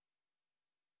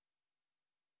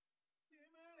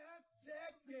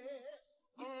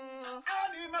I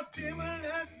need my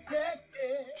stimulus check.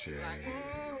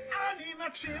 I need my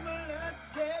stimulus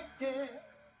check.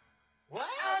 What?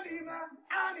 I need my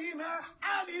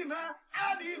stimulus check.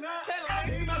 I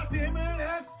need my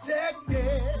stimulus check.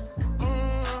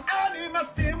 I need my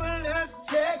stimulus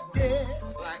check.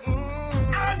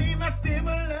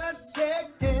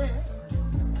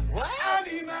 What? I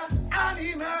need my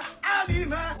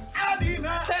stimulus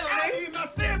check.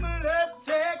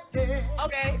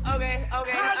 Okay. I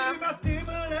need my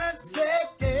stimulus check.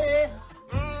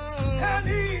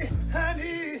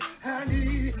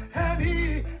 Honey.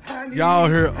 Y'all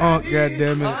heard Unc,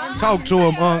 goddammit. Talk to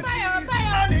him, Unc.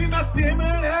 I need my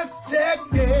stimulus check.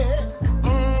 I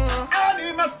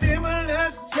need my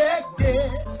stimulus check.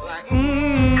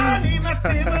 I need my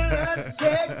stimulus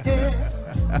check.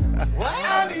 What?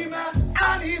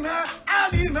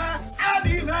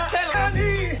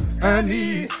 I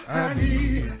need.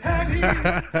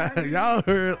 Y'all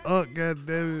heard Unc,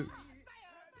 goddammit.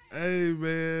 Hey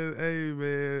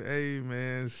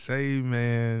man. Say,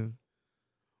 man.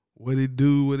 What it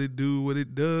do, what it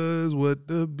does, what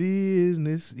the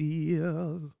business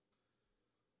is.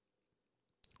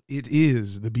 It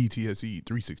is the BTSE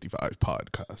 365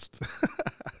 podcast.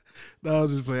 No, I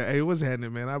was just playing. Hey, what's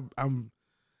happening, man? I'm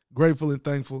grateful and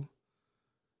thankful.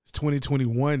 It's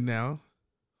 2021 now.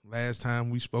 Last time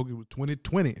we spoke, it was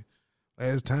 2020.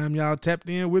 Last time y'all tapped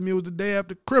in with me was the day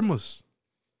after Christmas.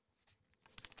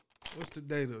 What's the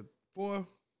day? The 4th?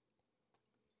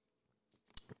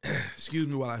 Excuse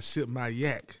me while I sip my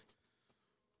yak.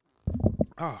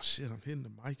 Oh, shit, I'm hitting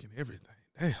the mic and everything.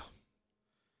 Damn.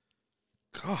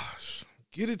 Gosh,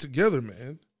 get it together,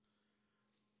 man.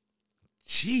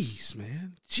 Jeez,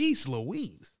 man. Jeez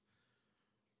Louise.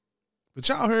 But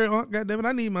y'all heard, goddammit,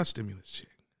 I need my stimulus check.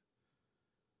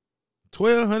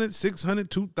 $1,200, $600,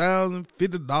 $2,000,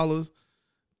 $50,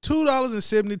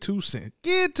 $2.72.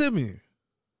 Get it to me.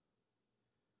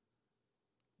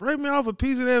 Break me off a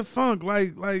piece of that funk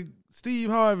like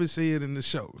Steve Harvey said in the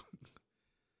show.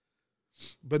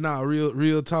 But nah,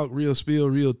 real talk, real spill,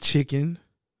 real chicken.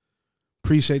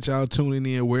 Appreciate y'all tuning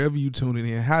in wherever you tuning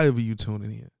in, however you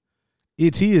tuning in.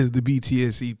 It is the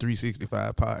BTSE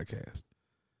 365 podcast.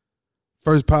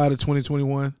 First pod of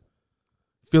 2021.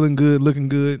 Feeling good, looking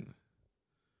good.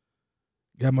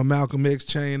 Got my Malcolm X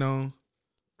chain on.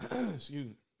 Excuse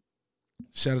me.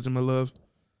 Shout out to my love.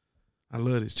 I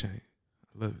love this chain.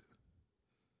 I love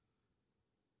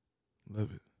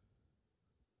it.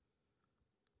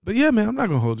 But yeah, man, I'm not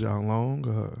gonna hold y'all long.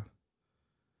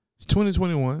 It's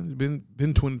 2021. It's been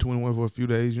 2021 for a few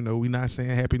days. You know, we not saying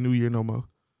Happy New Year no more.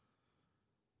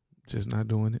 Just not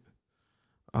doing it.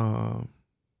 I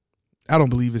don't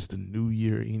believe it's the new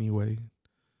year anyway.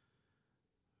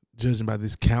 Judging by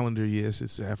this calendar, yes,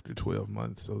 it's after 12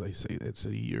 months, so they say that's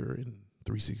a year and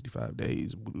 365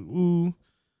 days. Ooh.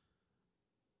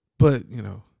 But, you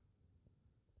know,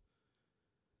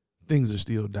 things are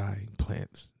still dying.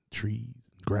 Plants, trees,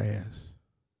 grass.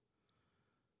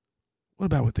 What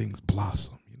about when things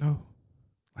blossom, you know?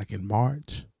 Like in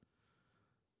March,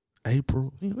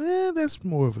 April. You know, that's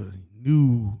more of a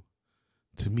new,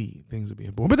 to me, things are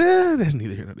being born. But that's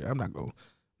neither here nor there. I'm not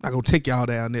gonna take y'all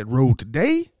down that road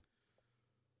today.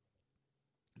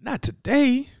 Not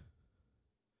today.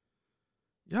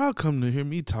 Y'all come to hear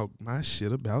me talk my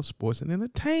shit about sports and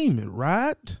entertainment,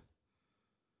 right?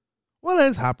 Well,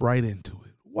 let's hop right into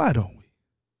it. Why don't we?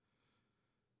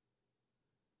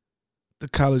 The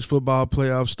college football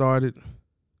playoff started.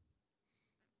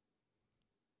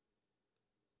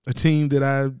 A team that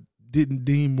I didn't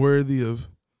deem worthy of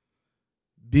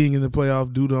being in the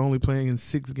playoff due to only playing in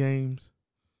 6 games.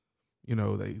 You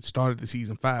know, they started the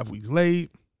season 5 weeks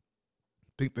late.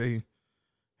 I think they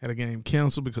had a game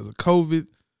canceled because of COVID.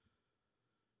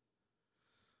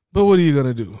 But what are you going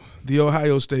to do? The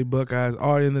Ohio State Buckeyes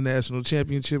are in the national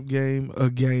championship game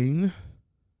again.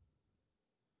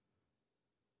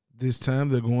 This time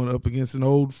they're going up against an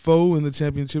old foe in the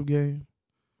championship game.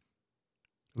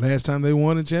 Last time they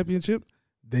won a championship,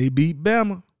 they beat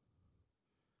Bama.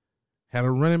 Had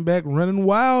a running back running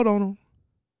wild on them.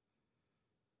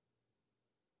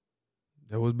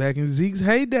 That was back in Zeke's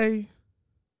heyday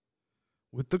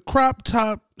with the crop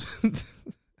top.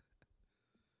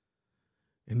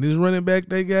 And this running back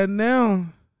they got now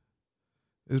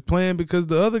is playing because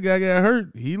the other guy got hurt.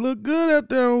 He looked good out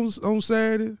there on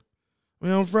Saturday.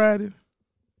 On Friday.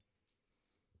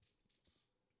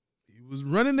 He was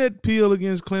running that peel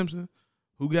against Clemson,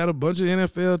 who got a bunch of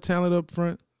NFL talent up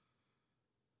front.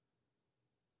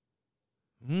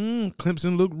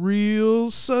 Clemson looked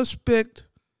real suspect.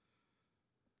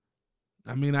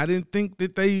 I mean, I didn't think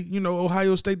that they,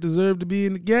 Ohio State deserved to be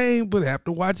in the game, but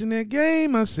after watching that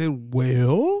game, I said,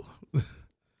 well,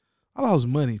 I lost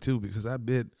money too because I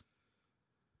bet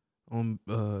on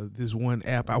this one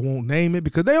app. I won't name it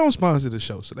because they don't sponsor the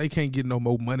show, so they can't get no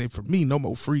more money from me, no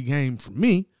more free game from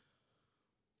me.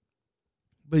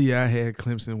 But yeah, I had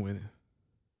Clemson winning.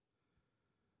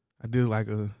 I did like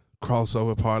a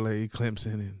crossover parlay,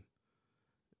 Clemson and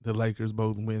the Lakers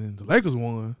both winning. The Lakers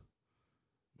won,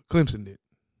 but Clemson did.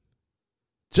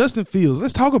 Justin Fields,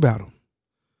 let's talk about him.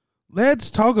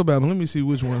 Let me see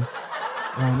which one.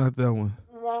 No, not that one.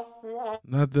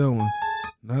 Not that one.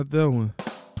 Not that one.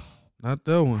 Not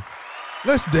that one.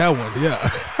 Let's that one, yeah.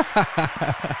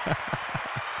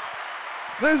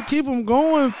 Let's keep him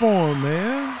going for him,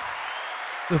 man.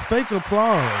 The fake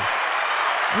applause.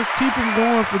 Let's keep him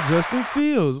going for Justin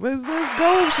Fields. Let's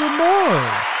go some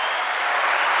more.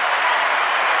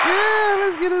 Yeah,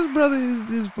 let's get his brother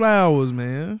his flowers,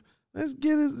 man. Let's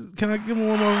get his. Can I give him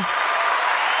one more? All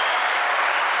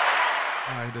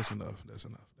right, that's enough.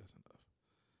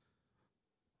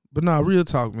 But nah, real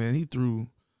talk, man. He threw.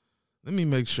 Let me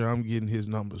make sure I'm getting his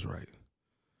numbers right.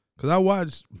 Because I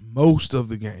watched most of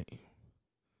the game.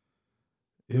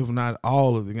 If not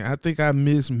all of the game. I think I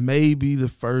missed maybe the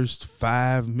first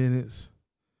 5 minutes.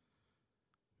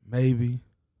 Maybe.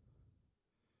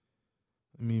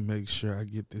 Let me make sure I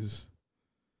get this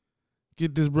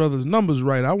brother's numbers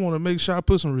right. I want to make sure I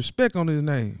put some respect on his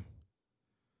name.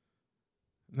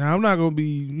 Now, I'm not going to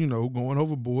be, going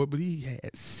overboard, but he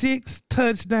had 6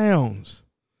 touchdowns.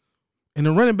 And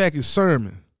the running back is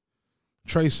Sermon.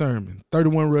 Trey Sermon.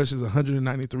 31 rushes,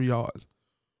 193 yards.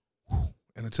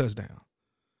 And a touchdown.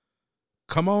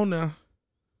 Come on now.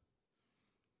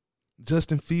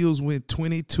 Justin Fields went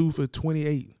 22 for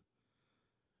 28.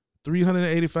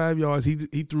 385 yards. He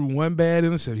threw one bad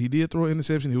interception. He did throw an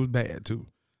interception. It was bad, too.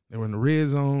 They were in the red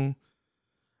zone.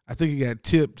 I think he got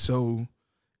tipped, so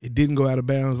it didn't go out of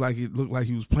bounds like it looked like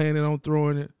he was planning on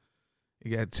throwing it. It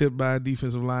got tipped by a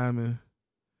defensive lineman,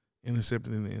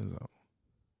 intercepted in the end zone.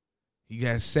 He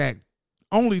got sacked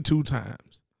only 2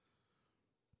 times.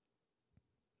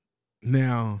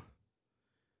 Now,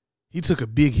 he took a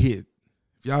big hit.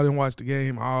 If y'all didn't watch the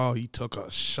game, he took a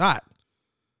shot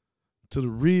to the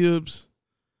ribs,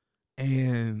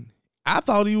 and I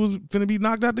thought he was finna be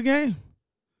knocked out the game.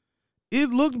 It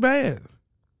looked bad.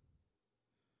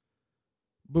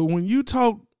 But when you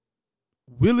talk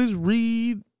Willis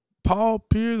Reed, Paul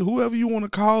Pierce, whoever you want to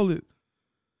call it,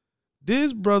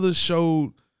 this brother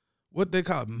showed what they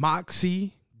call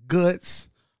moxie, guts,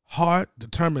 heart,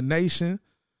 determination,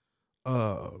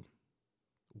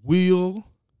 will,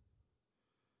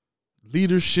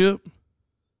 leadership.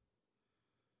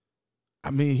 I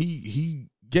mean, he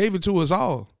gave it to us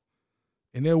all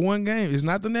in that one game. It's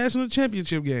not the national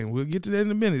championship game. We'll get to that in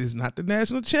a minute. It's not the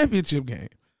national championship game.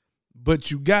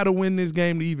 But you got to win this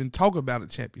game to even talk about a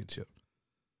championship.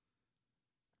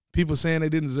 People saying they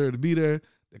didn't deserve to be there.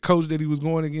 The coach that he was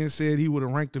going against said he would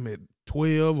have ranked them at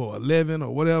 12 or 11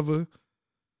 or whatever.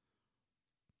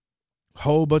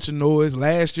 Whole bunch of noise.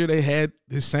 Last year they had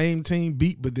the same team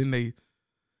beat, but then they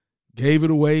gave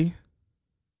it away.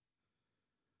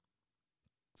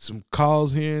 Some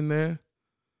calls here and there.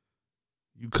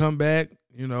 You come back,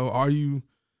 are you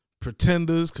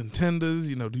pretenders, contenders?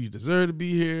 Do you deserve to be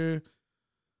here?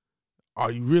 Are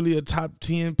you really a top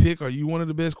 10 pick? Are you one of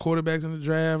the best quarterbacks in the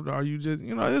draft? Are you just,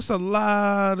 it's a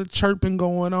lot of chirping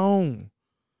going on.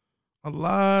 A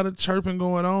lot of chirping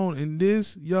going on. And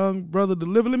this young brother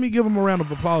delivered. Let me give him a round of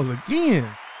applause again.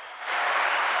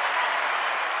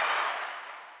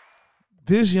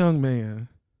 This young man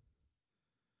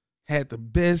had the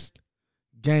best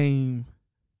game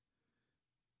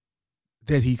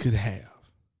that he could have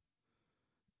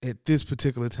at this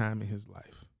particular time in his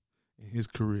life, in his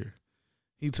career.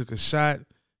 He took a shot.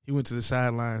 He went to the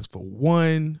sidelines for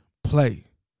one play.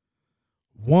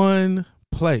 One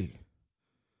play.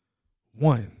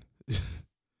 One.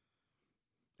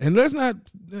 And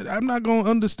I'm not going to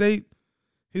understate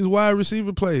his wide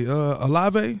receiver play.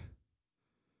 Olave,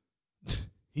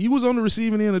 he was on the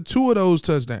receiving end of 2 of those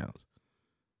touchdowns.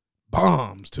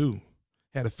 Bombs, too.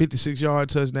 Had a 56-yard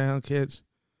touchdown catch.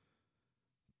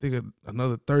 I think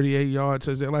another 38-yard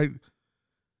touchdown. Like,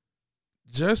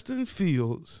 Justin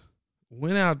Fields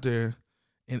went out there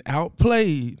and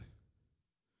outplayed.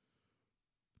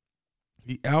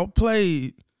 He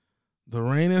outplayed the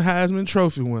reigning Heisman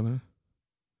Trophy winner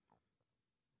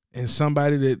and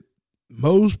somebody that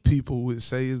most people would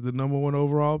say is the number 1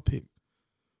 overall pick,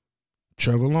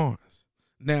 Trevor Lawrence.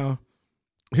 Now,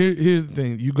 here's the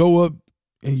thing. You go up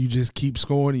and you just keep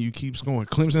scoring and you keep scoring.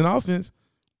 Clemson offense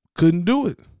couldn't do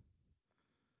it.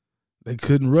 They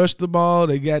couldn't rush the ball.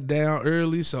 They got down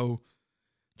early, so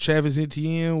Travis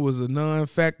Etienne was a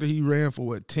non-factor. He ran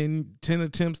for, 10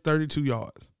 attempts, 32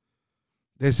 yards.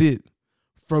 That's it.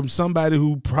 From somebody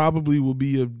who probably will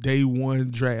be a day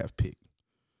one draft pick.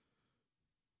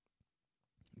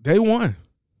 Day one.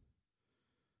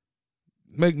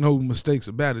 Make no mistakes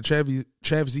about it.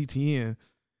 Travis Etienne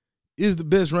is the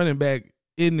best running back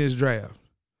in this draft.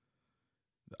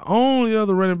 The only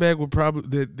other running back would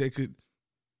probably that could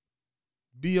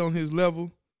be on his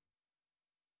level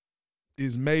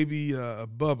is maybe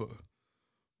Bubba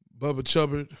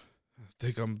Chubbard.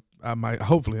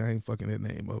 Hopefully I ain't fucking that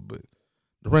name up, but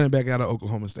the running back out of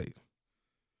Oklahoma State.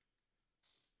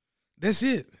 That's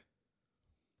it.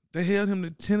 They held him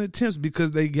to 10 attempts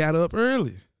because they got up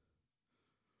early.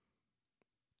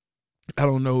 I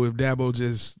don't know if Dabo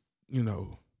just,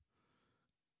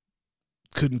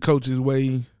 couldn't coach his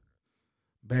way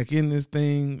back in this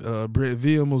thing. Brett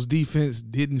Vilmo's defense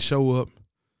didn't show up.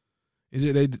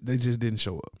 They just didn't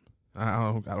show up.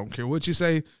 I don't care what you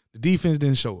say. The defense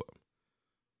didn't show up.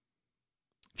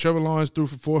 Trevor Lawrence threw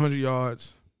for 400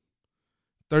 yards,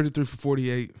 33 for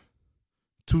 48,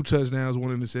 2 touchdowns,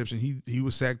 1 interception. He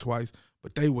was sacked twice,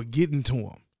 but they were getting to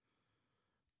him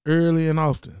early and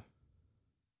often.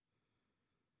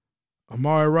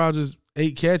 Amari Rodgers,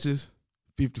 8 catches,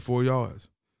 54 yards.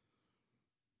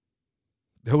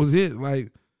 That was it.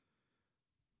 Like,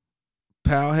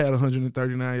 Powell had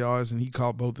 139 yards, and he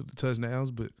caught both of the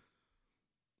touchdowns. But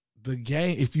the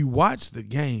game, if you watch the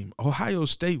game, Ohio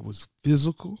State was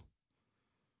physical.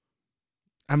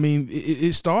 I mean,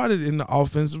 it started in the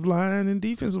offensive line and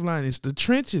defensive line. It's the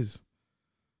trenches.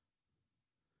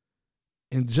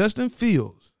 And Justin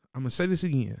Fields, I'm going to say this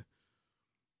again.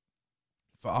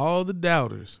 For all the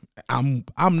doubters, I'm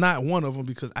not one of them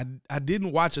because I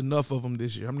didn't watch enough of them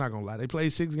this year. I'm not going to lie. They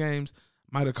played 6 games,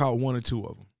 might have caught 1 or 2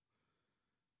 of them.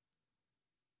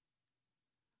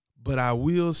 But I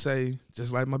will say,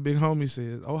 just like my big homie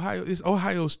says, it's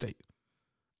Ohio State.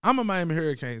 I'm a Miami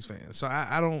Hurricanes fan,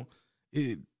 so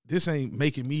this ain't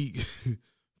making me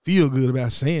feel good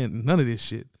about saying none of this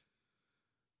shit.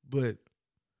 But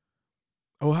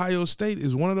Ohio State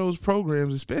is one of those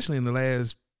programs, especially in the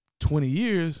last 20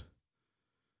 years,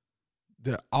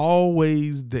 they're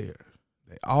always there.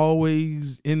 They're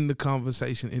always in the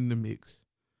conversation, in the mix.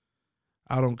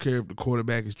 I don't care if the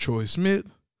quarterback is Troy Smith,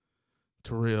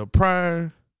 Terrell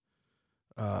Pryor,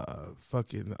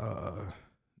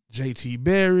 J.T.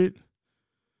 Barrett,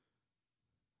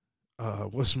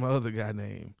 what's my other guy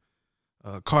name?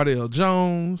 Cardale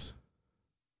Jones.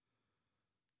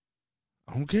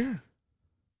 I don't care.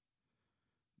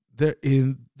 They're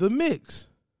in the mix.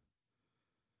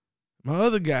 My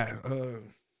other guy,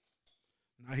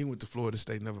 he went to Florida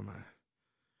State, never mind.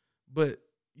 But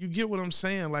you get what I'm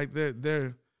saying? Like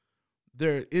they're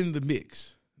in the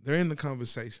mix. They're in the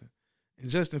conversation. And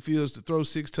Justin Fields to throw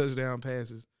 6 touchdown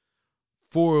passes,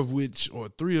 3 of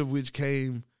which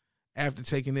came after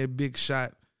taking that big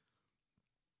shot.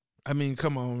 I mean,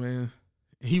 come on, man.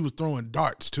 He was throwing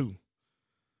darts too.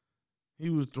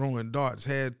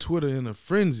 Had Twitter in a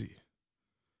frenzy.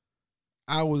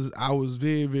 I was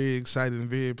very, very excited and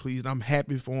very pleased. I'm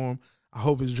happy for him. I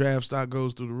hope his draft stock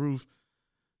goes through the roof.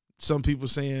 Some people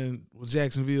saying, well,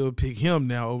 Jacksonville pick him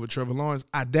now over Trevor Lawrence.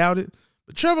 I doubt it.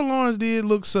 But Trevor Lawrence did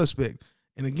look suspect.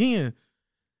 And again,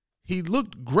 he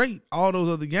looked great all those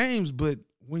other games, but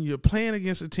when you're playing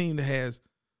against a team that has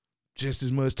just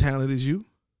as much talent as you,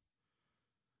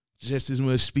 just as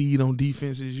much speed on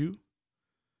defense as you,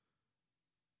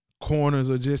 corners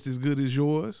are just as good as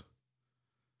yours,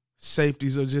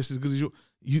 safeties are just as good as yours,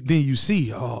 then you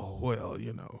see,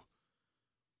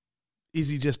 is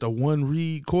he just a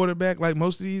one-read quarterback like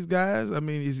most of these guys? I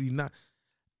mean, is he not?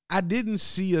 I didn't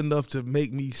see enough to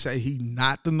make me say he's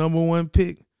not the number 1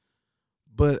 pick,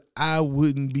 but I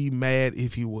wouldn't be mad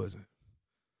if he wasn't.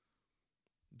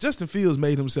 Justin Fields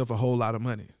made himself a whole lot of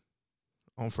money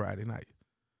on Friday night,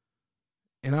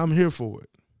 and I'm here for it.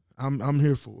 I'm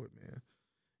here for it, man.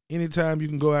 Anytime you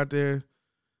can go out there,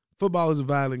 football is a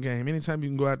violent game. Anytime you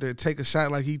can go out there, take a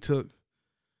shot like he took,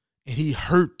 and he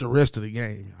hurt the rest of the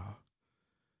game, y'all.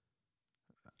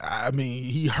 I mean,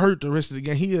 he hurt the rest of the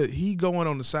game. He going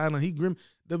on the sideline. He grim.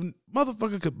 The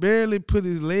motherfucker could barely put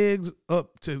his legs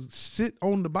up to sit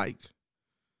on the bike,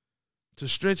 to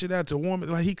stretch it out, to warm it.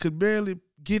 Like, he could barely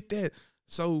get that.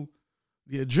 So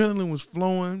the adrenaline was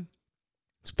flowing.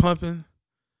 It's pumping.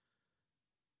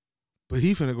 But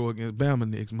he finna go against Bama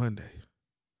next Monday.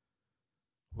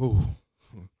 Whoa.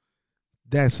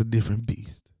 That's a different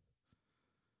beast.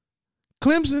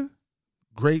 Clemson,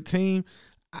 great team.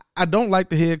 I don't like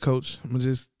the head coach.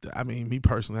 Me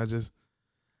personally,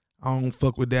 I don't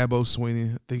fuck with Dabo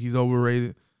Swinney. I think he's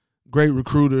overrated. Great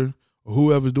recruiter, or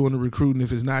whoever's doing the recruiting.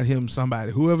 If it's not him,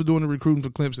 somebody. Whoever's doing the recruiting for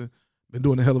Clemson been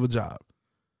doing a hell of a job.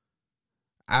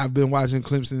 I've been watching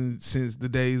Clemson since the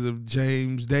days of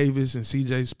James Davis and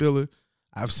C.J. Spiller.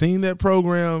 I've seen that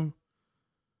program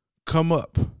come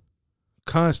up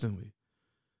constantly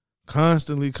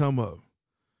come up.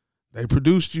 They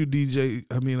produced you,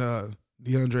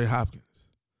 DeAndre Hopkins.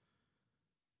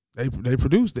 They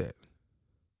produced that.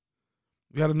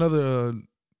 We got another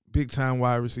big-time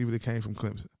wide receiver that came from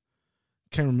Clemson.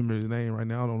 Can't remember his name right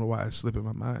now. I don't know why it's slipping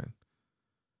my mind.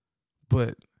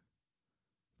 But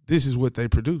this is what they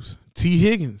produce. T.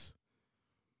 Higgins.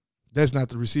 That's not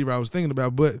the receiver I was thinking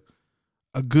about, but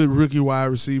a good rookie wide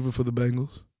receiver for the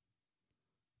Bengals.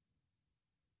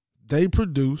 They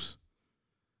produce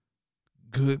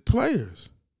good players.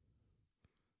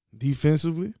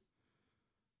 Defensively,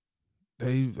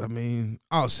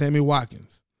 Sammy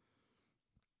Watkins.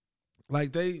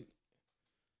 Like they've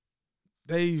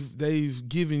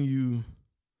given you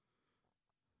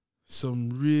some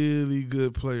really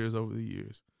good players over the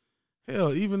years.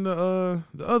 Hell, even the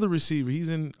other receiver, he's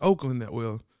in Oakland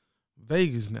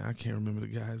Vegas now. I can't remember the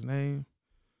guy's name.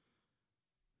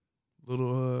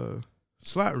 Little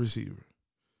slot receiver.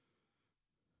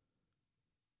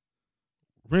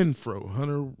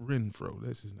 Hunter Renfro,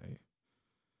 that's his name.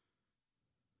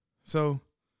 So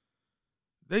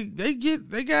they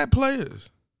got players.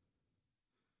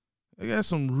 They got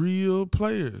some real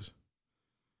players.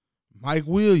 Mike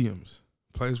Williams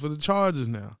plays for the Chargers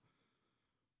now.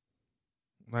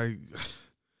 Like,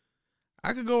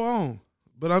 I could go on,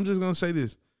 but I'm just gonna say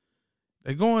this: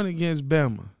 they're going against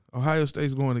Bama. Ohio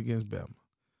State's going against Bama.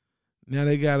 Now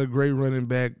they got a great running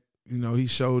back. You know, he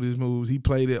showed his moves. He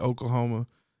played at Oklahoma.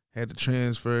 Had to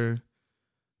transfer,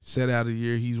 set out a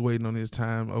year. He's waiting on his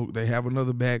time. Oh, they have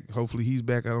another back. Hopefully he's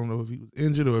back. I don't know if he was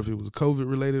injured or if it was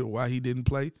COVID-related or why he didn't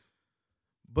play.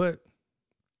 But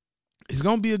it's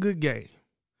going to be a good game,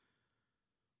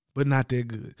 but not that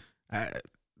good.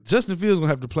 Justin Fields going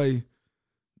to have to play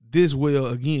this well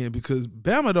again because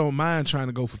Bama don't mind trying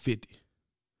to go for 50.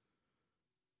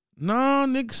 No,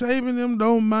 Nick Saban them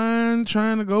don't mind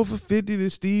trying to go for 50. The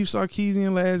Steve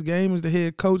Sarkisian last game as the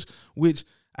head coach, which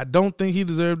I don't think he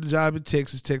deserved the job at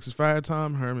Texas. Texas fired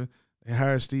Tom Herman. They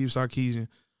hired Steve Sarkisian.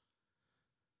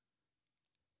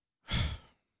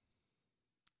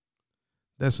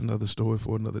 That's another story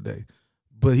for another day.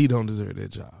 But he don't deserve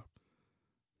that job.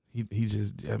 He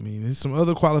just, there's some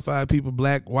other qualified people,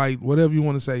 black, white, whatever you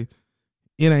want to say.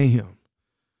 It ain't him.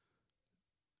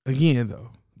 Again,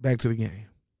 though, back to the game.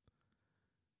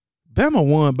 Bama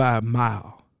won by a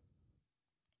mile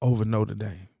over Notre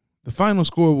Dame. The final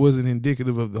score wasn't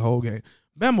indicative of the whole game.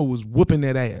 Bama was whooping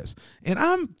that ass. And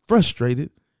I'm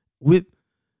frustrated with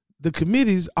the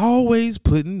committees always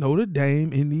putting Notre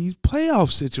Dame in these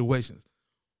playoff situations.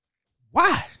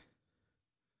 Why?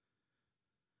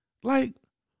 Like,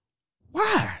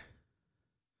 why?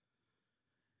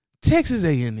 Texas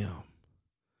A&M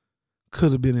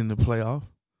could have been in the playoff.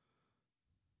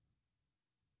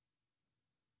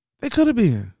 They could have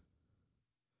been.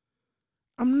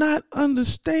 I'm not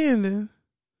understanding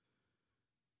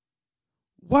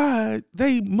why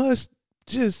they must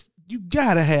you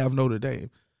gotta have Notre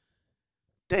Dame.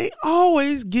 They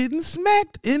always getting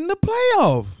smacked in the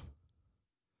playoff.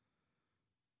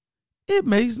 It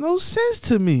makes no sense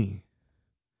to me.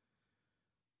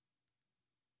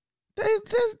 They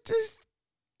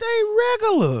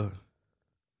regular.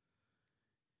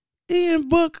 Ian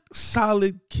Book,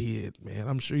 solid kid, man.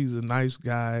 I'm sure he's a nice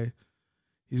guy.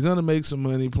 He's going to make some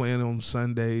money playing on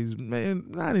Sundays. Man,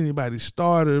 not anybody's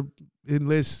starter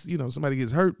unless, somebody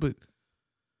gets hurt. But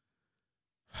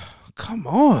come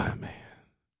on, man.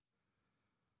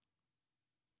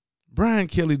 Brian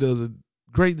Kelly does a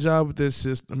great job with that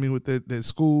system. With that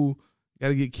school. Got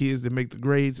to get kids that make the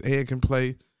grades and can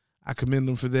play. I commend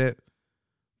them for that.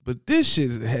 But this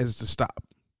shit has to stop.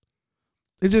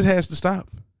 It just has to stop.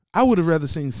 I would have rather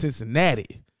seen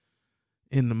Cincinnati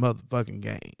in the motherfucking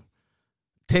game.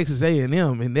 Texas A&M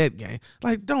in that game.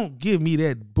 Like, don't give me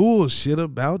that bullshit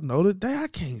about Notre Dame. I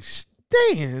can't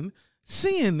stand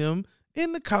seeing them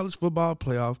in the college football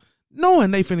playoff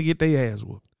knowing they finna get their ass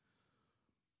whooped.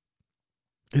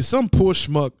 And some poor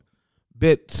schmuck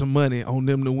bet some money on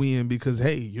them to win because,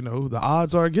 hey, the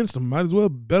odds are against them. Might as well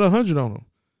bet 100 on them.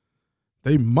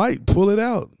 They might pull it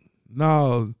out.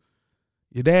 No,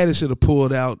 your daddy should have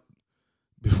pulled out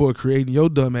before creating your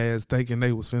dumb ass thinking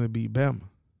they was finna beat Bama.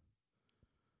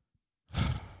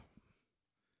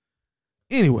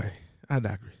 Anyway, I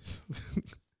digress.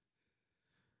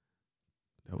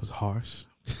 That was harsh.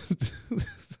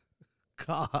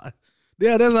 God.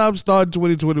 Yeah, that's how I'm starting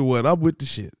 2021. I'm with the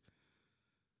shit.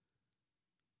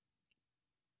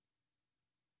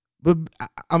 But I'm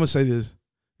going to say this,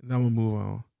 and I'm going to move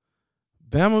on.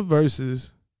 Bama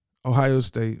versus Ohio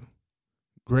State,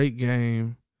 great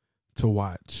game to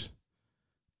watch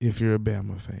if you're a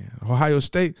Bama fan. Ohio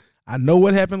State, I know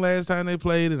what happened last time they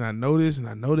played, and I know this, and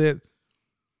I know that.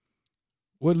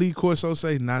 What Lee Corso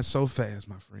say? Not so fast,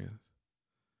 my friends.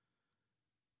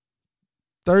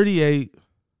 38-21.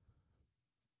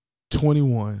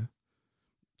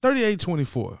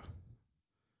 38-24.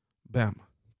 Bama.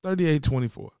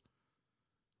 38-24.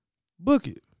 Book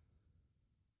it.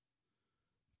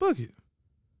 Book it.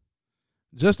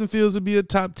 Justin Fields will be a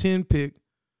top 10 pick.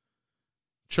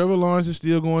 Trevor Lawrence is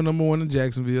still going number 1 in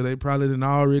Jacksonville. They probably didn't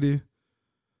already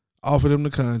offer him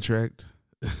the contract.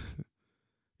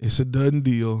 It's a done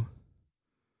deal.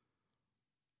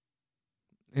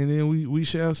 And then we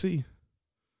shall see.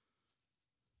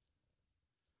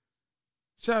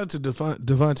 Shout out to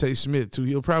Devontae Smith, too.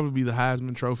 He'll probably be the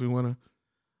Heisman Trophy winner.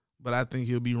 But I think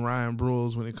he'll be Ryan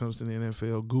Broyles when it comes to the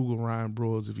NFL. Google Ryan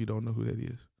Broyles if you don't know who that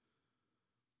is.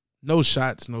 No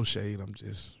shots, no shade. I'm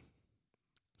just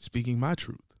speaking my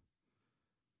truth.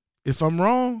 If I'm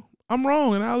wrong, I'm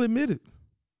wrong, and I'll admit it.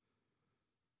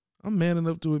 I'm man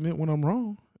enough to admit when I'm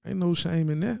wrong. Ain't no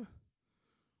shame in that.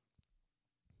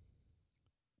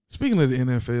 Speaking of the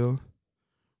NFL,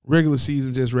 regular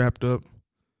season just wrapped up.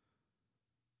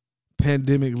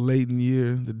 Pandemic-laden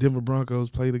year. The Denver Broncos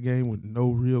played a game with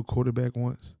no real quarterback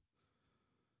once.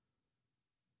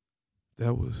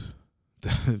 That was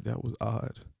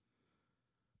odd.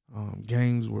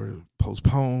 Games were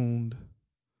postponed.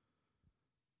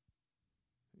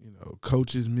 You know,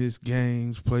 coaches missed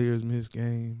games, players missed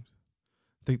games.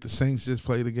 I think the Saints just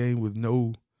played a game with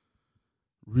no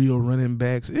real running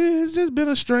backs. It's just been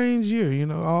a strange year, you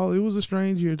know. It was a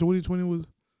strange year. 2020 was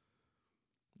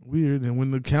weird. And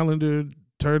when the calendar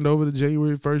turned over to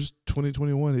January 1st,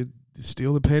 2021, it's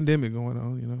still a pandemic going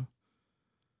on, you know.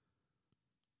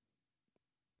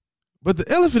 But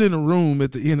the elephant in the room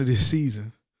at the end of this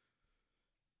season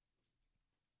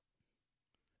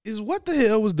is what the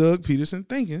hell was Doug Peterson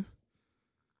thinking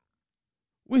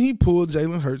when he pulled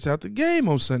Jalen Hurts out the game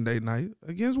on Sunday night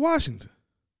against Washington.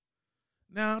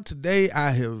 Now, today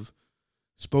I have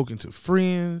spoken to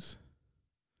friends.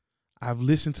 I've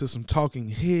listened to some talking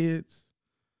heads.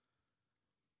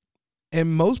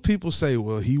 And most people say,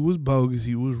 well, he was bogus.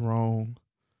 He was wrong.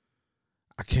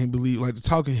 I can't believe, like, the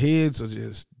talking heads are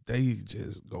they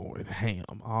just going ham.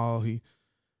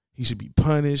 He should be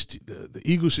punished. The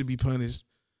Eagles should be punished.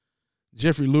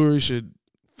 Jeffrey Lurie should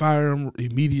fire him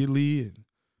immediately. And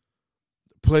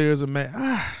the players are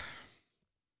mad.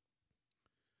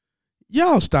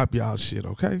 Y'all stop y'all shit,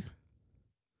 okay?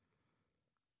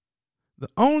 The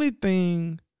only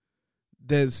thing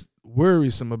that's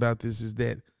worrisome about this is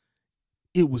that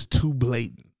it was too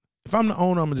blatant. If I'm the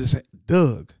owner, I'm going to just say,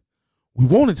 Doug, we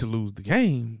wanted to lose the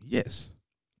game, yes.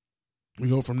 We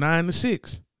go from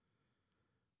 9-6.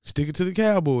 Stick it to the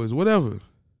Cowboys, whatever.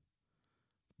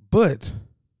 But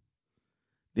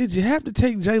did you have to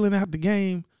take Jalen out the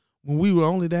game when we were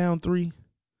only down 3?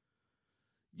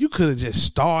 You could have just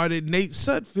started Nate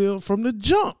Sudfeld from the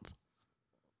jump.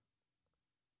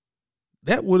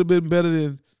 That would have been better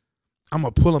than I'm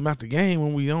going to pull him out the game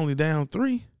when we only down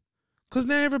 3. Because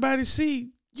now everybody see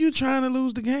you trying to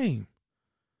lose the game.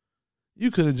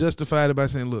 You could have justified it by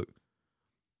saying, look,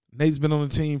 Nate's been on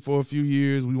the team for a few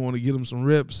years. We want to get him some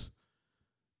reps.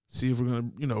 See if we're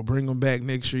going to, bring him back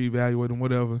next year, evaluate him,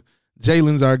 whatever.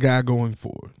 Jalen's our guy going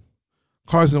forward.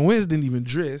 Carson Wentz didn't even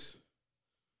dress.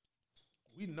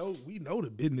 We know the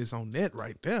business on that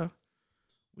right there.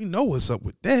 We know what's up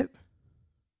with that.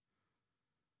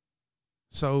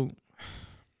 So,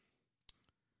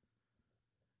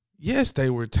 yes, they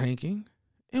were tanking,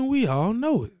 and we all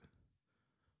know it.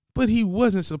 But he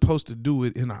wasn't supposed to do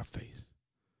it in our face.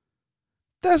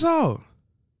 That's all.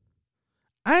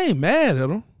 I ain't mad at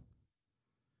him.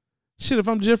 Shit, if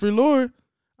I'm Jeffrey Lurie,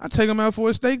 I take him out for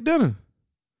a steak dinner.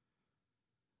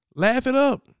 Laugh it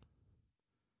up.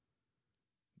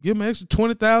 Give him an extra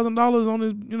 $20,000 on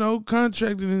his,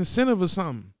 contract and incentive or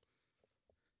something.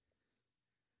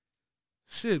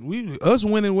 Shit, us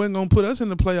winning wasn't gonna put us in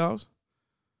the playoffs.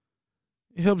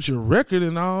 It helps your record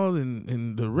and all,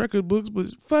 and the record books, but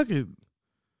fuck it.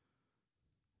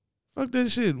 Fuck that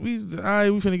shit. We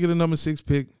finna get a number 6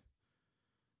 pick.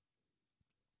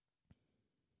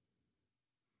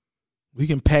 We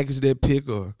can package that pick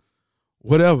or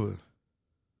whatever.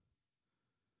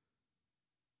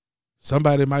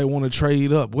 Somebody might want to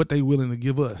trade up. What they willing to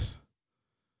give us?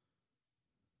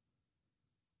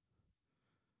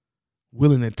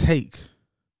 willing to take.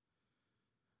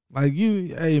 Like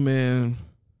hey man,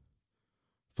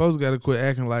 folks gotta quit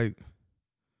acting like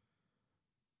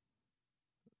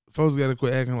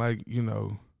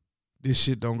this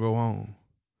shit don't go on.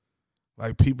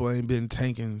 Like people ain't been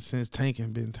tanking since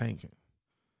tanking been tanking.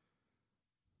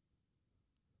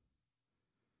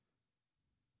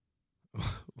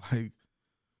 Like,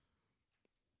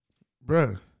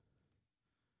 bruh,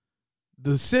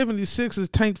 the 76ers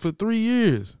tanked for 3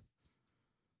 years.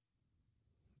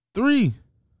 3.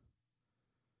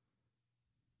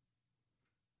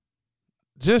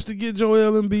 Just to get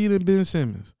Joel Embiid and Ben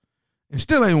Simmons. And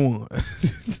still ain't won.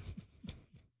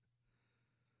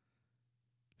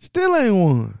 Still ain't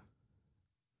won.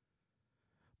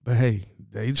 But hey,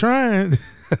 they trying.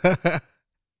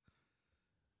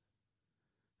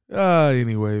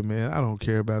 Anyway, man, I don't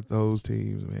care about those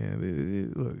teams,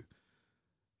 man. Look,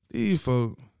 these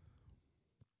folk,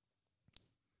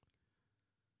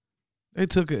 they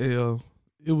took a L.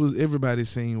 It was everybody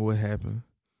seeing what happened.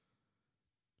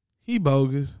 He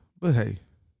bogus, but hey,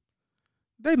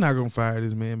 they not gonna fire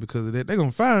this man because of that. They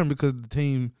gonna fire him because the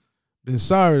team been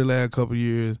sorry the last couple of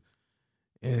years,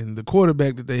 and the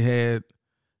quarterback that they had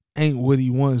ain't what he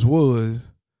once was,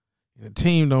 and the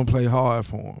team don't play hard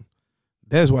for him.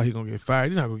 That's why he gonna get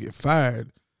fired. He's not gonna get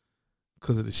fired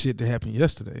because of the shit that happened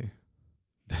yesterday.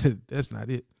 That's not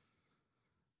it.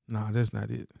 Nah, that's not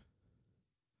it.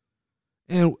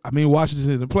 And I mean,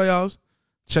 Washington in the playoffs.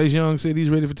 Chase Young said he's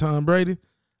ready for Tom Brady.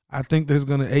 I think that's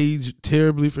gonna age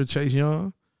terribly for Chase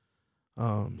Young.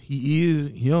 He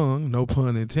is young, no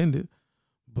pun intended,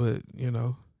 but you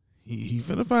know, he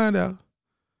finna find out.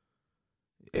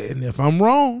 And if I'm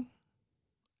wrong,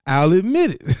 I'll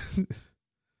admit it.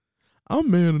 I'm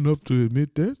man enough to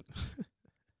admit that.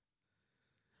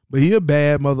 But he a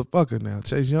bad motherfucker now.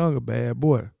 Chase Young a bad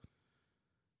boy.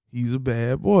 He's a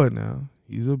bad boy now.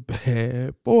 He's a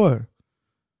bad boy.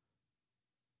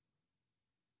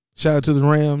 Shout out to the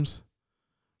Rams.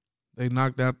 They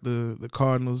knocked out the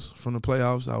Cardinals from the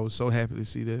playoffs. I was so happy to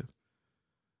see that.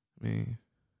 I mean,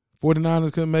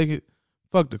 49ers couldn't make it.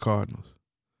 Fuck the Cardinals.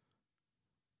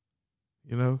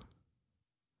 You know?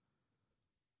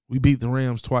 We beat the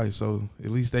Rams twice, so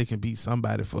at least they can beat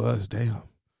somebody for us. Damn.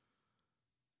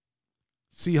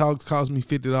 Seahawks cost me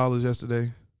 $50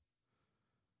 yesterday.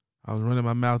 I was running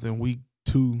my mouth in week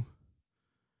 2.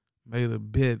 Made a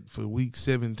bet for week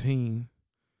 17.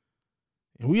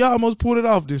 And we almost pulled it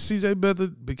off. Then C.J.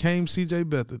 Beathard became C.J.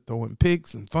 Beathard, throwing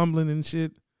picks and fumbling and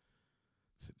shit.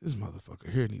 I said, this motherfucker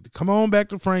here need to come on back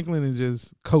to Franklin and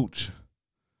just coach.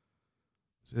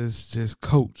 Just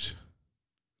coach.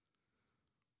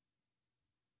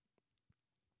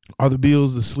 Are the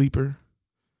Bills the sleeper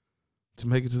to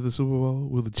make it to the Super Bowl?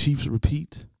 Will the Chiefs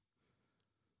repeat?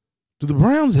 Do the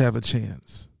Browns have a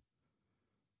chance?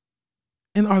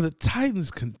 And are the Titans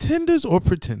contenders or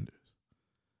pretenders?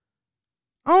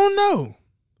 I don't know.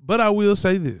 But I will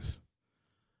say this.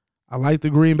 I like the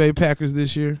Green Bay Packers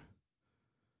this year.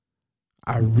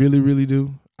 I really, really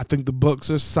do. I think the Bucs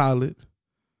are solid.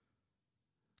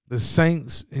 The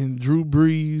Saints and Drew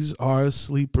Brees are a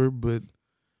sleeper, but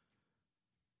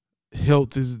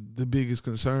health is the biggest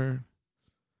concern.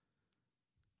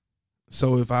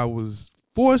 So if I was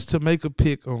forced to make a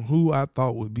pick on who I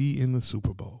thought would be in the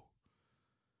Super Bowl,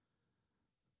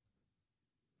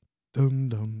 dun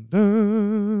dun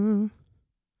dun,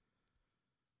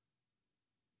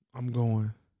 I'm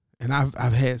going. And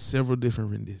I've had several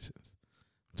different renditions.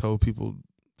 Told people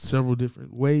several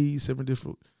different ways,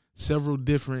 several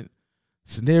different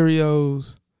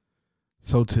scenarios.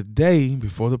 So today,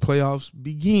 before the playoffs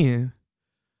begin,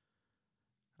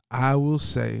 I will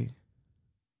say,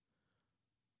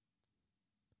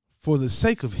 for the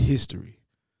sake of history,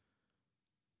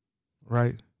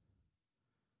 right?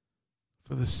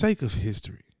 For the sake of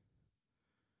history,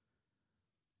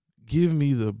 give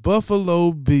me the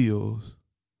Buffalo Bills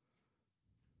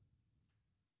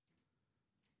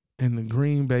and the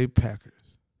Green Bay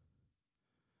Packers.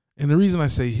 And the reason I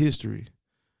say history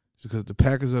is because the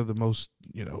Packers are the most,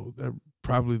 they're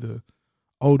probably the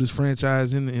oldest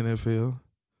franchise in the NFL.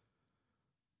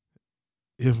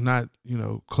 If not,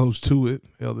 close to it.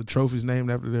 Hell, the trophy's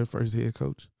named after their first head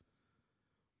coach.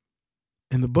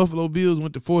 And the Buffalo Bills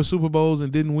went to 4 Super Bowls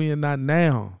and didn't win, not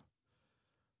now.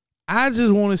 I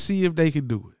just want to see if they could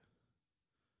do it.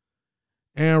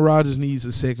 Aaron Rodgers needs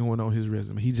a second one on his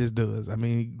resume. He just does. I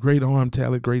mean, great arm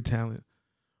talent, great talent.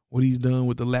 What he's done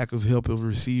with the lack of help of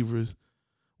receivers.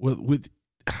 Let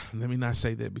me not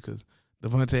say that because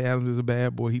Devontae Adams is a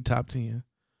bad boy. He top 10.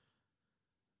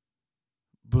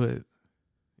 But,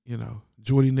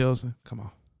 Jordy Nelson, come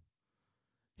on.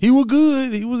 He was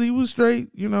good. He was straight.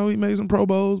 You know, he made some Pro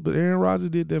Bowls, but Aaron Rodgers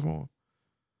did that for him.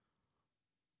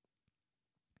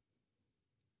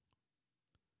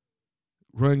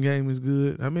 Run game is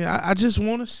good. I mean, I just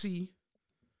want to see.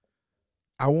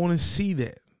 I want to see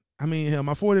that. I mean, hell,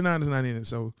 my 49ers not in it,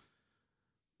 so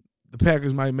the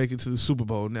Packers might make it to the Super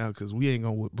Bowl now because we ain't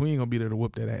gonna be there to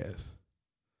whoop that ass.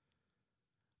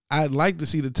 I'd like to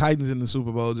see the Titans in the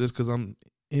Super Bowl just because I'm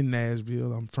in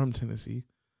Nashville. I'm from Tennessee.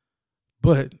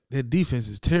 But that defense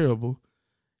is terrible.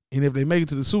 And if they make it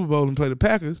to the Super Bowl and play the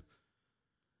Packers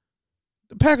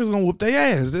gonna whoop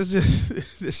their ass.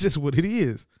 That's just what it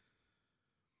is.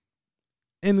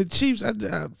 And the Chiefs,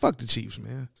 fuck the Chiefs,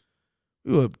 man.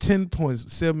 We were up 10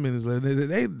 points, 7 minutes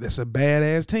later. That's a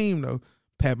badass team, though.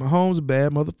 Pat Mahomes a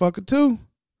bad motherfucker, too.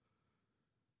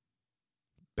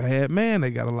 Bad man.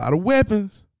 They got a lot of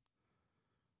weapons.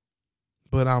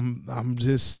 But I'm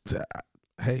just,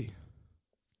 hey.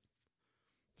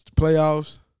 It's the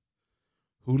playoffs.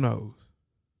 Who knows?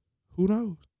 Who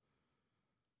knows?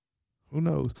 Who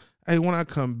knows? Hey, when I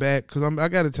come back, because I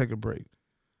got to take a break.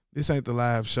 This ain't the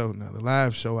live show now. The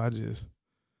live show, I just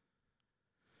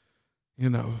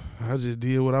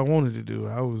did what I wanted to do.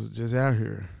 I was just out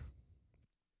here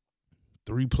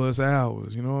 3+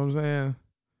 hours, you know what I'm saying?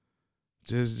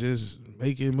 Just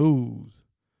making moves,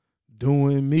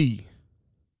 doing me.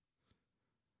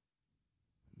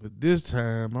 But this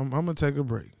time, I'm going to take a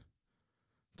break.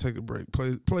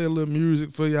 Play a little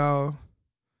music for y'all.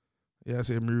 Yeah, I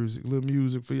said music. A little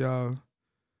music for y'all,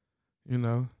 you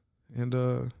know. And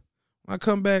when I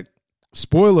come back,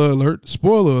 spoiler alert.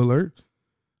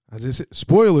 I just said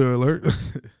spoiler alert.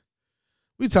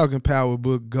 We talking Power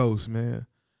Book Ghost, man.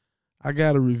 I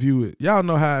got to review it. Y'all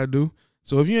know how I do.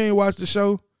 So if you ain't watched the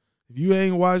show, if you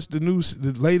ain't watched the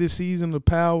latest season of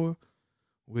Power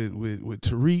with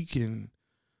Tariq and,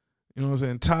 you know what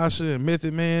I'm saying, Tasha and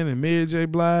Method Man and Mary J.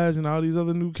 Blige and all these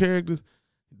other new characters,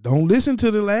 don't listen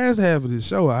to the last half of this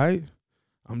show, all right?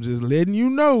 I'm just letting you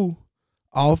know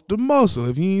off the muscle.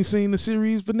 If you ain't seen the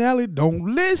series finale,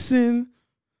 don't listen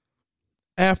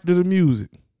after the music.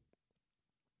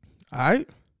 All right?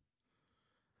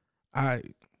 All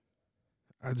right.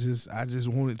 I just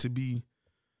want it to be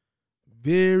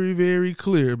very, very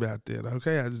clear about that,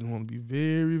 okay? I just want to be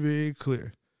very, very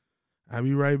clear. I'll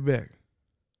be right back.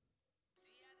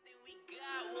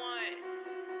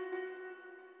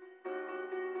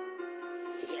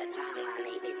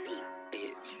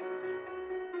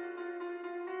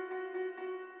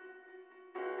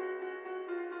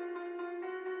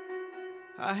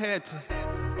 I had to,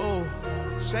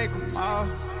 shake them all.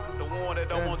 The one that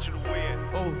don't want you to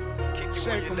win. Kick you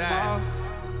Shake when you them die.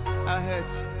 all. I had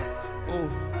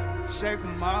to, shake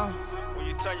them all. When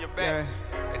you turn your back,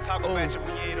 they talk about you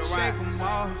when you ain't around. Shake them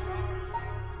all.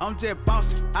 I'm just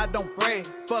bossy, I don't brag.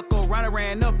 Fuck around and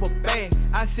ran up a bag.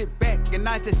 I sit back and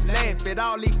I just laugh at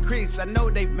all these critics. I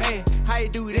know they mad. How you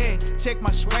do that? Check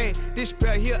my swag. This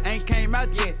pair here ain't came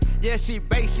out yet. Yeah, she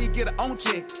base, she get her own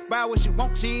check. Buy what she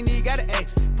want, she ain't even gotta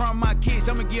ask. From my kids,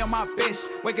 I'ma give 'em my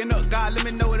best. Waking up, God, let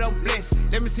me know that I'm blessed.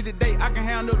 Let me see the day, I can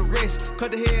handle the rest.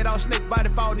 Cut the head off, snake body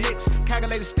fall next.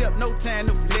 Calculated step, no time,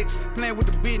 no flex. Playing with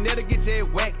the beat, that'll get your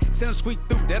head whack. Send them squeak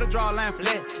through, that'll draw a line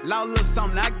flat. Loud little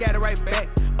something, I got it right back.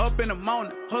 Up in the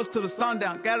morning, hustle till the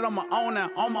sundown. Got it on my own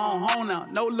now, on my own home now.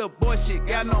 No little boy shit,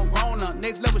 got no grown now.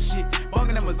 Next level shit,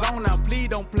 bugging in my zone now. Please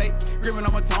don't play, gripping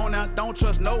on my tone now. Don't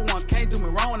trust no one, can't do me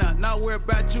wrong now. Not worry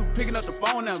about you picking up the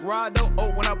phone now. Ride up,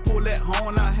 when I pull that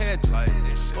horn, I had to. Like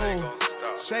this shit ain't gonna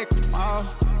stop. Shake them all.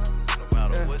 No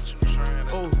matter what you trying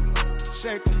to do.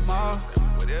 Shake them all.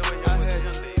 Whatever your agenda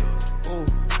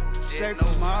is. Shake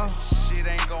them all. Shit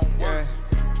ain't gonna work.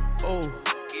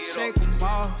 Shake them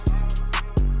all.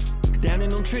 Down in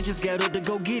them trenches, got up to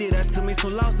go get it. I took me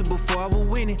some losses before I was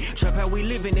winning. Trap how we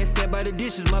living, that sat by the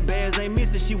dishes. My bags ain't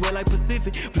missing, she wet like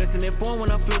Pacific. Blessing that phone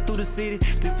when I flew through the city.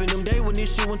 Different them day when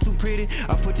this shit went too pretty.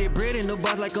 I put that bread in the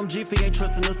box like I'm Jiffy. Ain't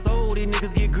trusting the soul, these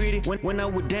niggas get greedy. When I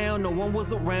was down, no one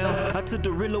was around. I took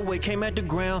the real away, came at the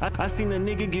ground. I seen a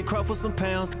nigga get caught for some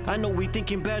pounds. I know we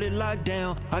thinking about it locked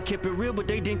down. I kept it real, but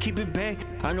they didn't keep it back.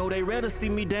 I know they rather see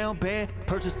me down bad.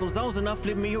 Purchased some zones and I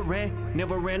flipped me a rat.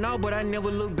 Never ran out, but I never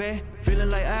looked back.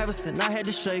 Feeling like Iverson, I had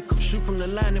to shake 'em. Shoot from the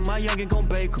line and my youngin' gon'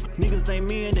 bake 'em. Niggas ain't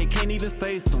me and they can't even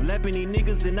face 'em. Lapping these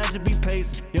niggas and I just be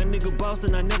pacing. Young nigga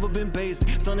bossin', I never been basic.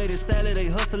 Sunday to Saturday,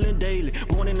 hustling daily.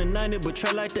 Born in the 90s, but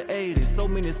try like the 80s. So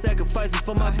many sacrifices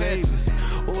for my babies.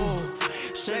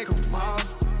 Shake 'em all.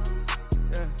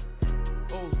 Yeah.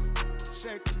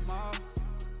 Shake 'em all.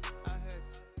 I had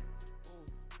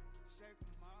shake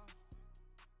 'em all.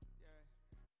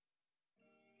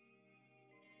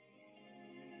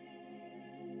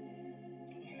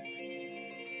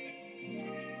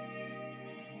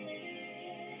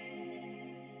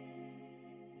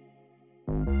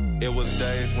 It was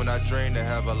days when I dreamed to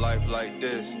have a life like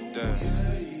this.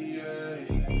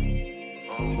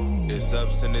 It's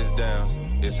ups and it's downs,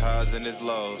 it's highs and it's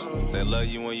lows. They love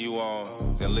you when you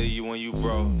on, they leave you when you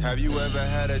broke. Have you ever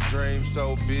had a dream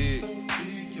so big?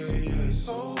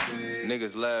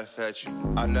 Niggas laugh at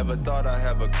you. I never thought I'd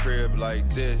have a crib like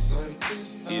this.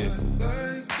 Yeah,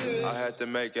 I had to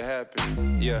make it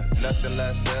happen. Yeah, nothing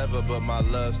lasts forever, but my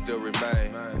love still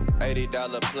remain.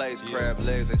 $80 plates, crab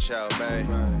legs, and chow mein.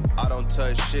 I don't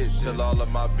touch shit till all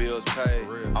of my bills paid.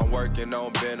 I'm working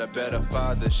on being a better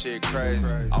father, shit crazy.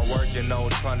 I'm working on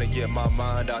trying to get my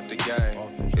mind out the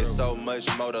game. It's so much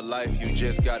more to life, you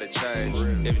just gotta change.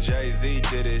 If Jay-Z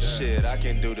did his shit, I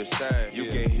can do the same. You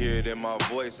can hear it in my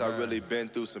voice, I really been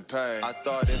through some pain. I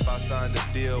thought if I signed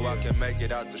a deal, I can make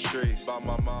it out the streets. Bought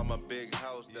my mom a big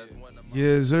house, that's one of my...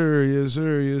 Yes, sir. Yes,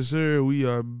 sir. Yes, sir. We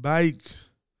are back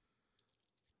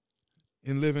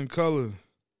in living color.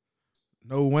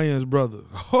 No Wayans brother.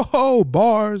 Oh,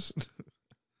 bars.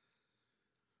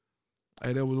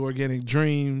 Hey, that was Organic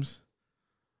Dreams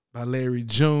by Larry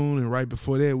June. And right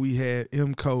before that, we had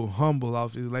M-Co Humble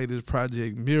off his latest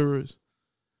project, Mirrors.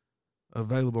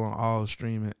 Available on all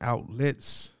streaming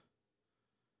outlets.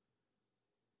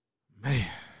 Man.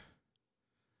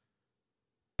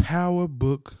 Power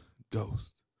Book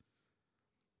Ghost.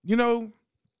 You know,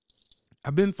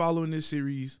 I've been following this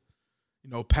series, you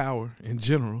know, Power in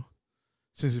general,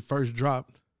 since it first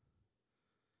dropped.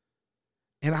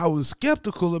 And I was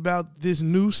skeptical about this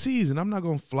new season. I'm not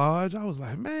going to flodge. I was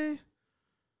like, man,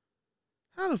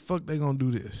 how the fuck they going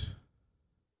to do this?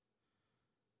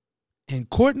 And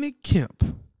Courtney Kemp,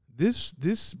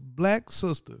 this black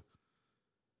sister,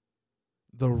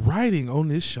 the writing on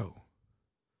this show,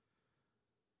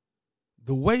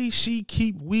 the way she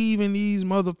keep weaving these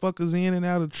motherfuckers in and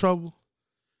out of trouble,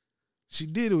 she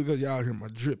did it because y'all hear my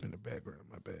drip in the background,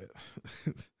 my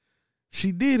bad.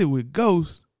 She did it with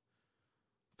Ghost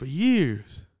for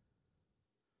years.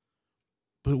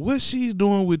 But what she's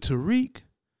doing with Tariq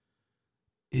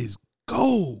is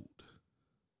gold.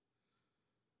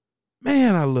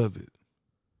 Man, I love it.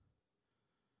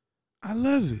 I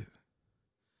love it.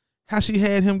 How she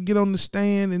had him get on the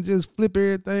stand and just flip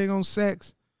everything on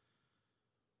Sax.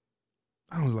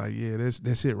 I was like, yeah,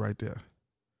 that's it right there.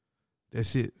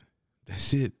 That's it.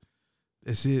 That's it.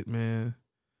 That's it, man.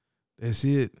 That's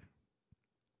it.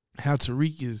 How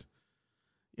Tariq is,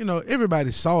 you know,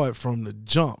 everybody saw it from the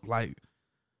jump. Like,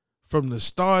 from the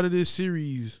start of this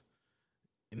series,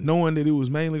 knowing that it was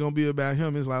mainly going to be about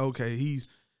him, it's like, okay,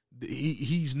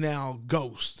 he's now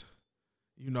Ghost.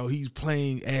 You know, he's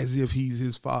playing as if he's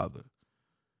his father.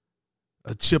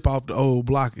 A chip off the old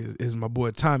block, as my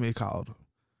boy Tommy called him.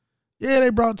 Yeah, they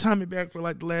brought Tommy back for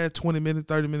like the last 20 minutes,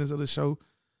 30 minutes of the show.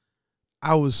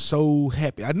 I was so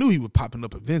happy. I knew he was popping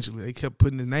up eventually. They kept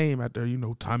putting his name out there, you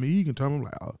know, Tommy Egan. I'm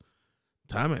like, oh,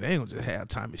 Tommy, they ain't gonna just have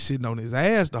Tommy sitting on his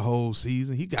ass the whole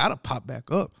season. He gotta pop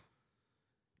back up.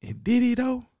 And did he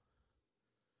though?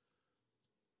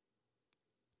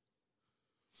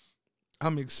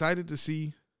 I'm excited to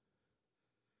see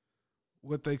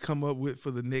what they come up with for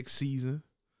the next season.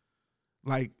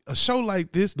 Like, a show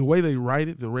like this, the way they write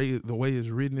it, the way it's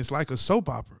written, it's like a soap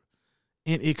opera.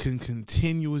 And it can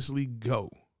continuously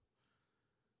go.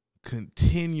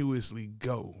 Continuously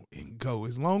go and go.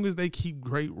 As long as they keep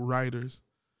great writers,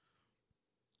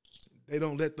 they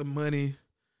don't let the money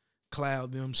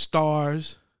cloud them.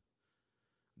 Stars,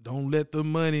 don't let the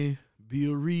money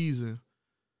be a reason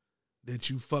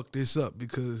that you fuck this up,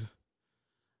 because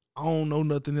I don't know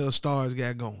nothing else Stars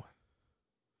got going.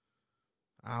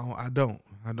 I don't.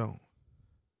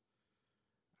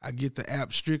 I get the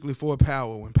app strictly for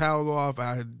Power. When Power go off,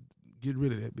 I get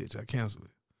rid of that bitch. I cancel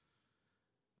it.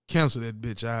 Cancel that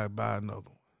bitch, I buy another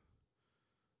one.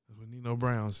 That's what Nino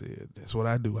Brown said. That's what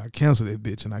I do. I cancel that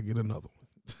bitch and I get another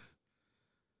one.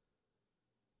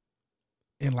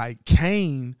 And like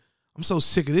Kane, I'm so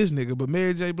sick of this nigga, but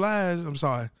Mary J. Blige, I'm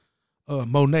sorry,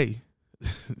 Monet.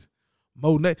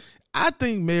 Monet. I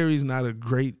think Mary's not a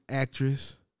great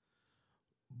actress,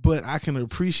 but I can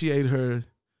appreciate her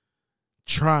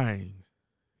trying.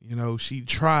 You know, she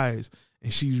tries,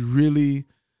 and she's really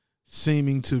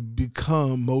seeming to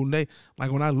become Monet.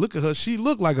 Like, when I look at her, she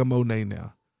look like a Monet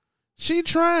now. She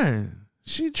trying.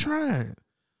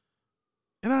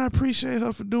 And I appreciate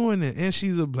her for doing it. And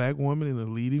she's a black woman in a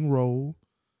leading role.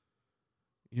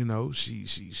 You know, she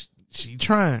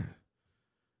trying.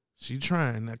 She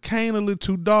trying. Now, Kane a little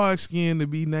too dark skinned to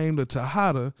be named a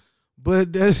Tejada,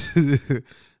 but that's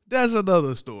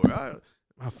another story.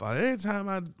 My father, every time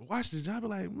I watch this, I be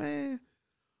like, man,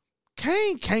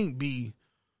 Kane can't be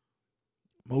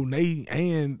Monet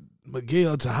and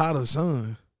Miguel Tejada's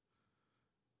son.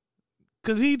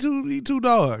 Cause he too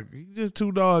dog. He just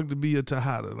too dog to be a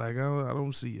Tejada. Like I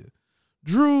don't see it.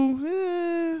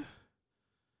 Drew,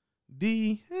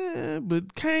 D,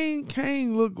 but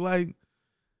Kane looked like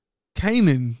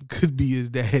Kanan could be his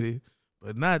daddy,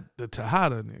 but not the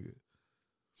Tejada nigga.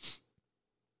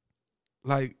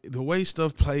 Like the way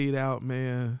stuff played out,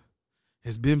 man,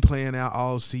 has been playing out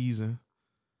all season.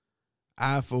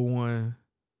 I, for one,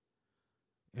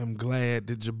 am glad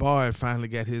that Jabbar finally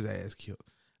got his ass killed.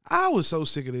 I was so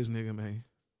sick of this nigga, man.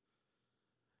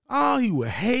 Oh, he was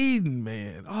hating,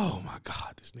 man. Oh, my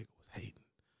God, this nigga was hating.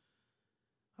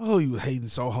 Oh, he was hating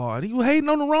so hard. He was hating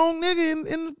on the wrong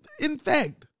nigga. In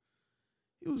fact,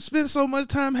 he was spent so much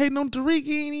time hating on Tariq, he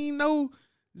didn't even know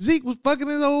Zeke was fucking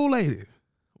his old lady.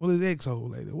 Well, his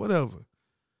ex-old lady, whatever.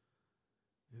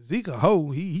 Zeke a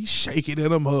hoe. He shaking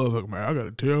in a motherfucker, man. I got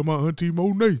to tell my auntie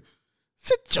Monet,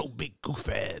 sit your big goof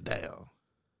ass down.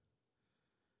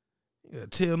 You gotta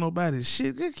tell nobody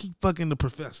shit. You keep fucking the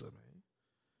professor, man.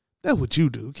 That's what you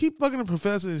do. Keep fucking the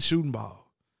professor and shooting ball.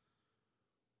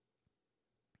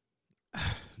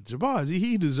 Jabbar,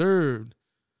 he deserved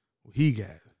what he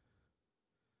got.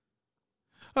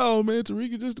 Oh, man,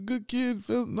 Tariq is just a good kid.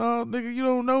 No, nigga, you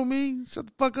don't know me. Shut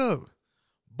the fuck up.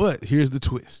 But here's the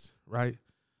twist, right?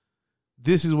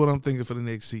 This is what I'm thinking for the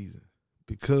next season.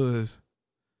 Because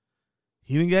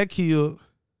he done got killed.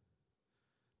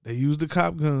 They used the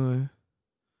cop gun.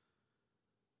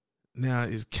 Now,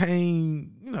 is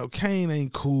Kane, Kane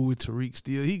ain't cool with Tariq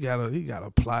still. He got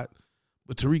a plot,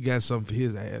 but Tariq got something for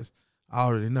his ass. I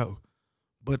already know.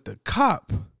 But the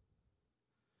cop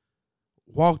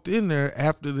walked in there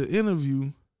after the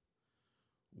interview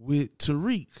with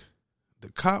Tariq.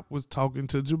 The cop was talking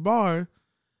to Jabbar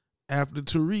after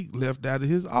Tariq left out of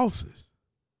his office.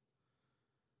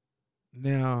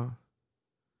 Now,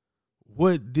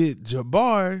 what did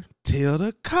Jabbar tell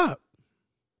the cop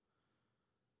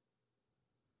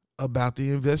about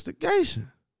the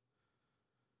investigation?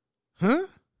 Huh?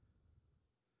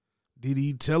 Did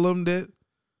he tell him that,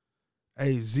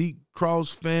 hey, Zeke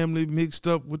Cross family mixed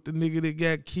up with the nigga that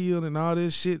got killed and all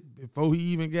this shit before he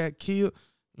even got killed?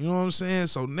 You know what I'm saying?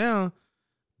 So now,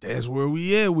 that's where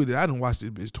we at with it. I done watched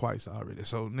this bitch twice already.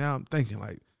 So now I'm thinking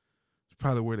like, it's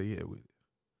probably where they at with it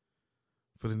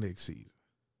for the next season.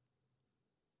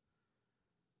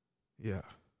 Yeah,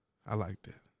 I like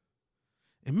that.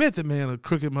 And Method Man a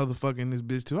crooked motherfucker in this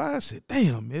bitch too. I said,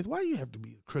 damn, Meth, why you have to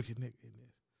be a crooked nigga in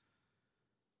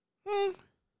this?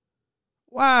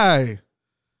 Why?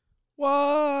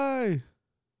 Why?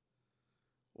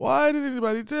 Why didn't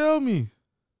anybody tell me?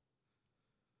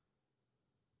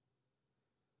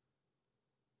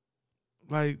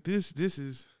 Like this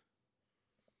is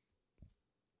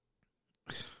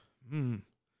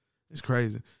it's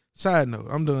crazy. Side note,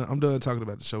 I'm done talking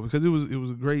about the show because it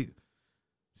was a great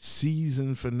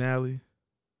season finale.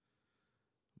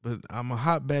 But I'm going to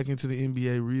hop back into the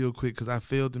NBA real quick because I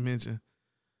failed to mention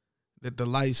that the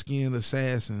light-skinned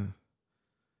assassin,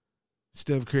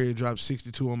 Steph Curry, dropped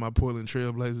 62 on my Portland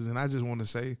Trail Blazers. And I just want to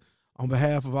say, on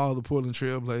behalf of all the Portland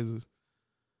Trail Blazers,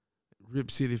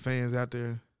 Rip City fans out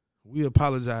there, we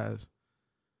apologize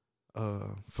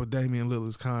for Damian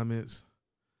Lillard's comments.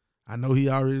 I know he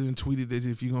already tweeted that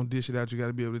if you're going to dish it out, you got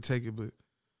to be able to take it. But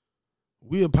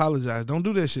we apologize. Don't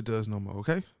do that shit to us no more,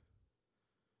 okay?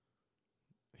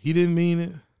 He didn't mean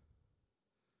it.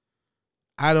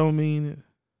 I don't mean it.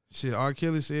 Shit, R.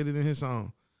 Kelly said it in his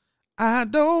song. I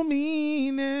don't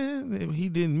mean it. He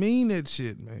didn't mean that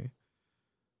shit, man.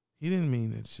 He didn't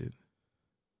mean that shit.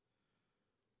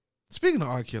 Speaking of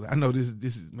R. Kelly, I know this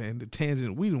is, man, the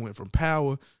tangent. We done went from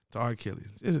Power to R. Kelly.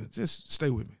 Just stay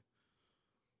with me.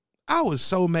 I was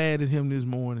so mad at him this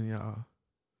morning, y'all.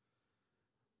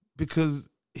 Because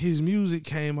his music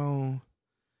came on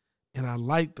and I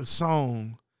liked the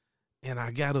song and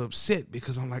I got upset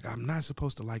because I'm like, I'm not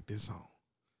supposed to like this song.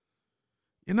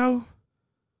 You know?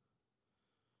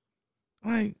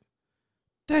 Like,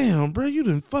 damn, bro, you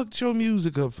done fucked your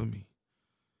music up for me.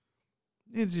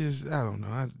 It just, I don't know.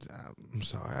 I'm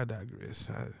sorry, I digress.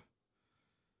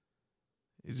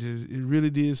 It really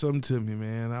did something to me,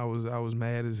 man. I was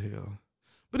mad as hell.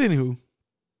 But anywho,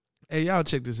 hey, y'all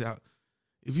check this out.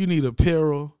 If you need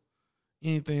apparel,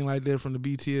 anything like that from the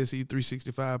BTSE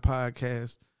 365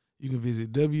 podcast, you can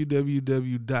visit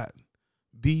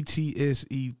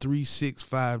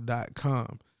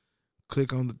www.btse365.com.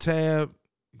 Click on the tab.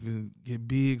 You can get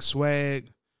big swag.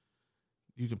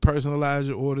 You can personalize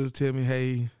your orders. Tell me,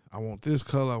 hey, I want this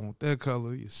color, I want that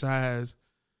color, your size.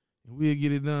 And we'll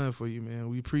get it done for you, man.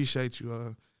 We appreciate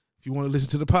you. If you want to listen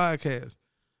to the podcast,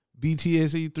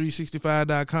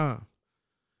 btse365.com.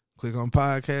 Click on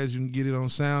podcast. You can get it on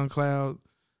SoundCloud,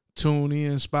 Tune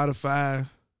in, Spotify,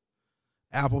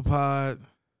 Apple Pod,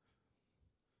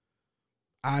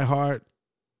 iHeart,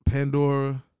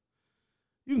 Pandora.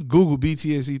 You can Google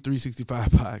BTSE 365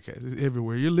 podcast. It's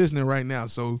everywhere. You're listening right now.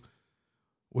 So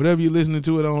whatever you're listening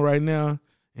to it on right now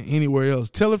and anywhere else,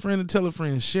 tell a friend to tell a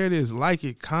friend. Share this, like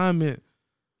it, comment.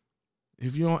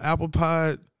 If you're on Apple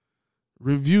Pod,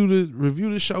 review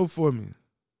the show for me. You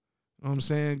know what I'm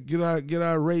saying? Get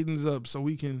our ratings up so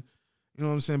we can, you know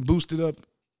what I'm saying, boost it up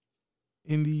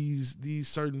in these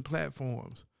certain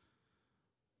platforms.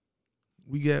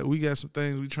 We got some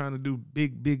things we trying to do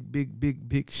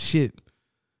big shit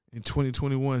in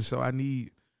 2021. So I need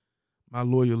my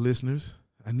loyal listeners.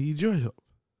 I need your help.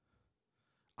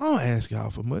 I don't ask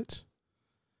y'all for much.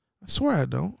 I swear I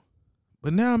don't.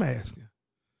 But now I'm asking.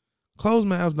 Closed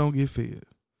mouths don't get fed.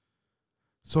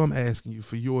 So I'm asking you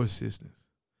for your assistance.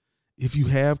 If you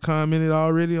have commented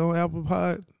already on Apple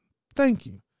Pod, thank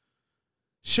you.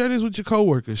 Share this with your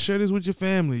coworkers. Share this with your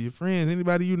family, your friends,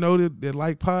 anybody you know that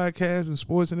like podcasts and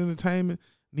sports and entertainment,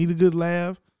 need a good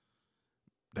laugh.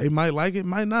 They might like it,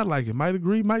 might not like it, might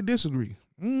agree, might disagree.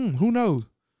 Who knows?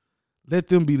 Let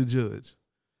them be the judge.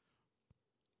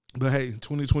 But hey,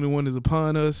 2021 is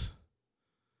upon us.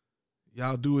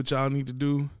 Y'all do what y'all need to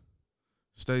do.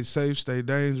 Stay safe, stay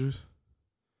dangerous.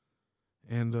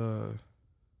 And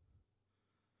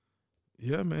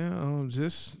yeah, man,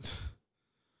 just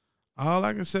all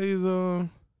I can say is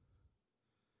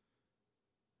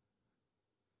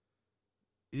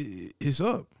it's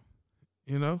up,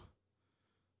 you know.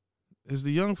 As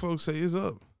the young folks say, it's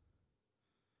up.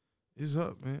 It's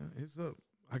up, man. It's up.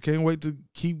 I can't wait to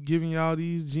keep giving y'all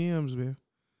these gems, man.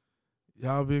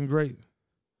 Y'all been great.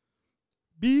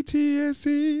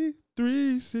 BTSE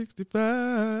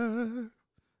 365.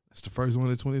 That's the first one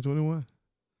of 2021.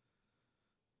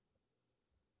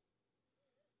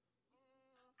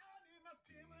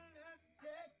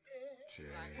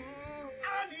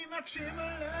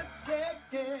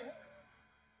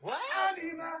 What? I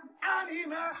need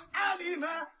my stimulus check,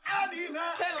 yeah.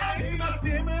 I need my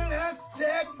stimulus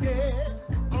check, yeah.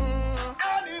 I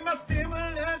need my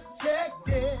stimulus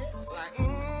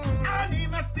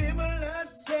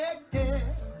check, yeah.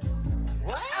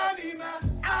 What? I need my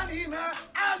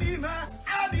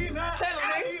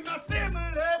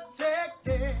stimulus check,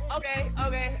 yeah. Okay. I need my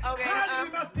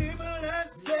stimulus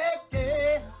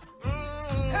check,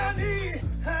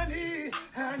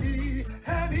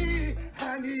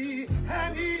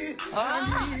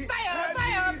 yeah.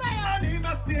 I need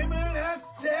my stimulus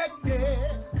check,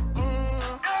 yeah.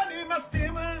 I need my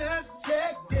stimulus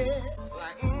check,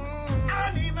 yeah. I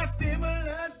need my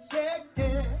stimulus check,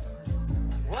 yeah.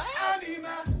 What? I need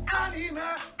my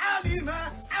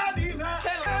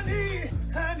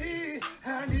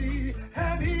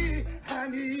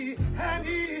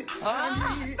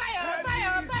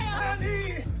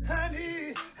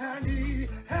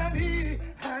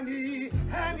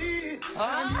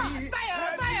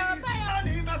I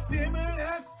need my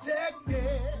stimulus check.